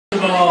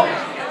all,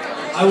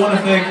 I want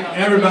to thank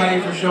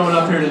everybody for showing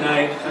up here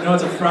tonight. I know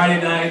it's a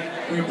Friday night.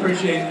 We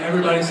appreciate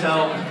everybody's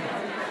help,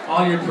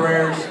 all your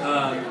prayers.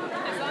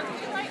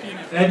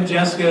 Ed and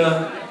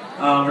Jessica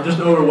are just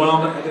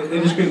overwhelmed. They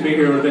just couldn't be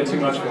here. It would have been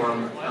too much for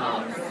them.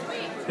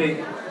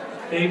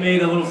 They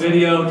made a little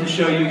video to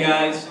show you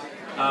guys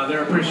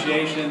their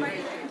appreciation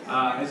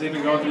as they've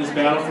been going through this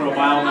battle for a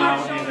while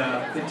now.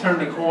 And they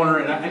turned the corner,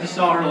 and I just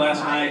saw her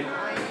last night,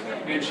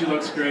 and she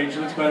looks great. She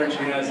looks better than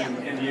she has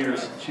in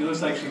years. She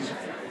looks like she's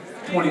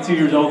 22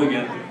 years old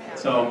again.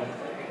 So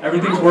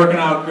everything's working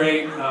out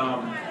great.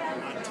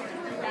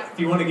 If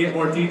you want to get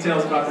more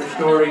details about their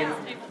story,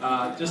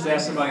 just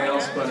ask somebody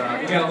else. But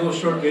we got a little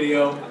short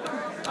video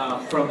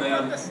from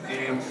them,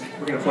 and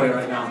we're going to play it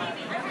right now.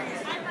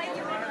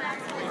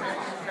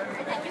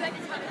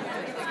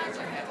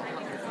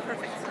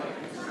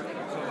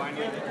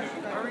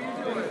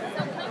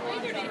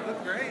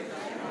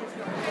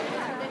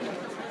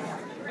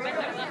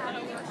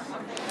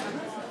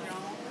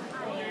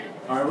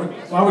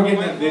 Alright, while we're getting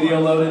that video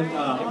loaded,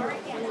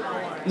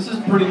 this is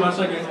pretty much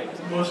like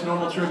most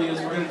normal trivia.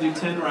 We're going to do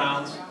 10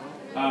 rounds.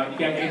 You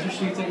got answer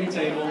sheets at your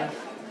table.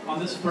 On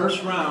this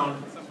first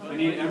round, we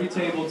need every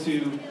table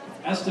to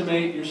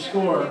estimate your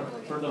score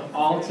for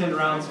all 10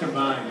 rounds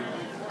combined.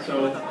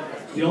 So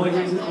the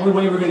only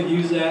way we're going to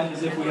use that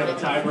is if we have a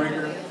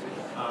tiebreaker.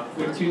 If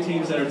we have two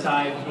teams that are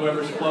tied,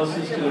 whoever's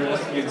closest to their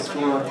estimated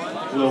score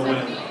will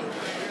win.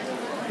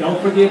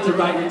 Don't forget to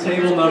write your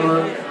table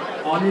number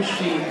on your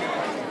sheet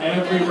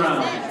every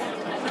round.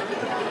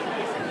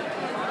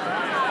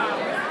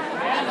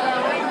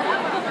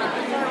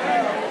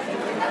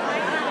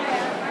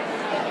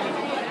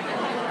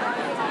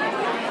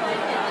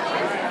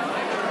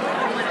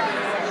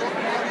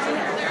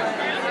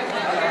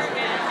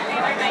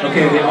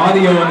 Okay, the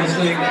audio on this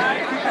thing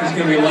is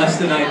going to be less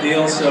than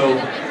ideal, so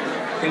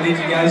I'm going to need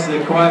you guys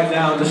to quiet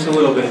down just a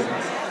little bit.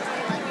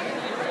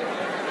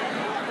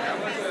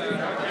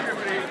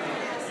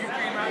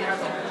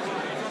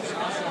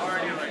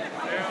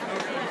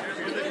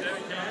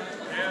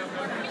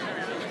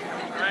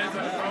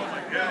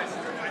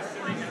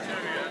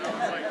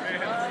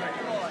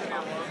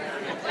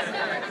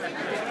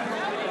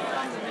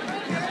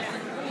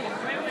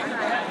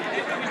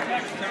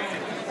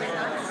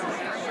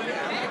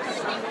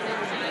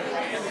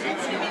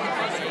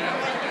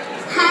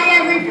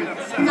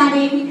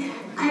 Everybody,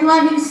 I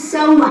love you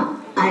so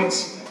much,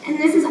 and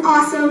this is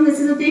awesome. This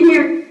is a big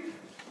miracle.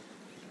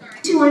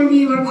 Each one of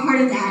you are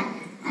part of that,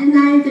 and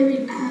I've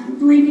been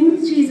believing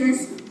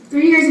Jesus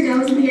 3 years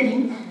ago as the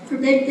beginning for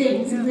big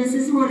things, and this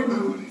is one of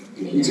them.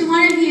 And each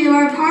one of you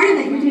are a part of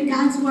it. You're doing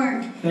God's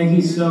work. Thank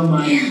you so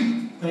much.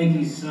 Thank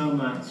you so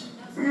much.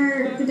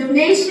 For the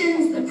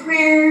donations, the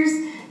prayers,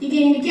 you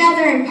getting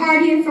together and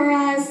partying for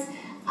us.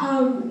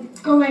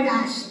 Oh my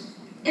gosh,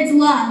 it's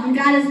love, and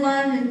God is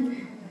love, and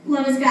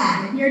love is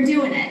God, and you're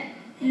doing it.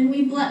 And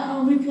we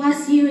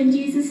bless you in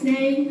Jesus'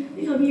 name.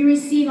 We hope you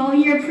receive all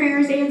your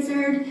prayers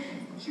answered,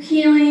 your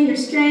healing, your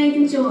strength,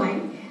 and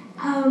joy.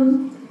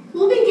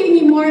 We'll be giving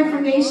you more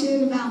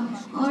information about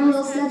all our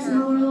little steps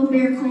and all our little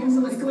miracles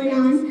and what's going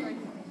on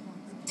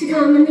to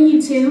come on the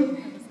YouTube.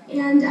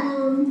 And,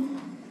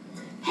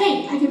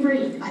 hey, I can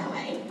breathe, by the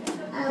way.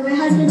 My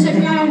husband took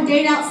me on a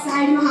date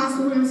outside in the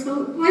hospital when I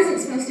wasn't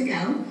supposed to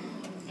go.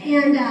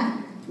 And,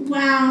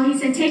 wow, he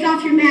said, take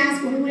off your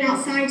mask when we went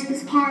outside to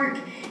this park.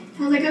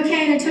 I was like,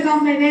 okay, and I took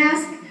off my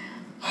mask.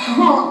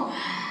 Oh.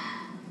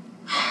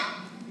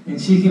 And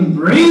she can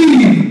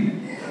breathe.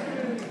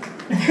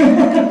 We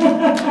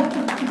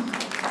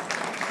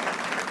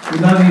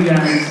love you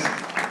guys.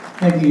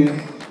 Thank you.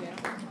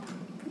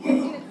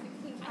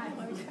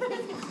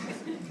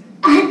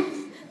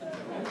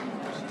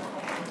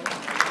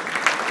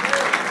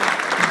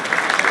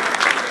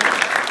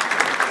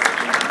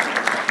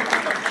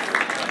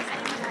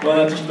 Well,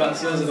 that just about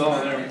says it all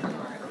there.